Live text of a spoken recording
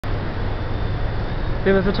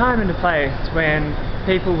there was a time and a place when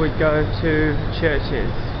people would go to churches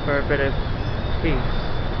for a bit of peace.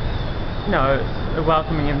 You know, it's a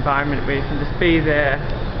welcoming environment where you can just be there,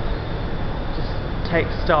 just take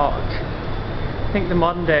stock. I think the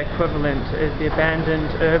modern day equivalent is the abandoned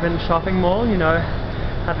urban shopping mall, you know,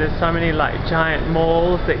 how there's so many like giant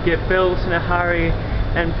malls that get built in a hurry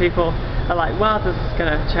and people are like, wow, this is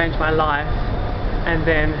going to change my life, and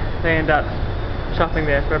then they end up shopping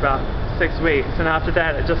there for about 6 weeks, and after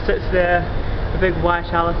that it just sits there, a big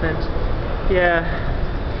white elephant. Yeah,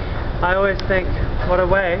 I always think, what a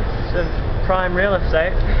waste of prime real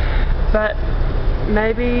estate, but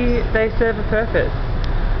maybe they serve a purpose.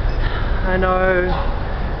 I know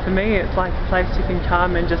for me it's like a place you can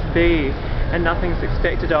come and just be, and nothing's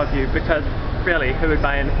expected of you, because really, who would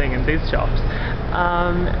buy anything in these shops?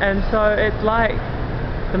 And so it's like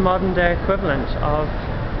the modern day equivalent of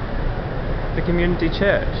the community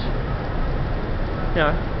church. You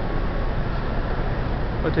know,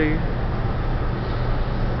 or do you?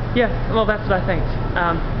 Yeah, well, that's what I think.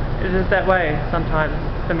 It is that way sometimes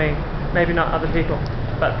for me. Maybe not other people,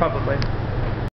 but probably.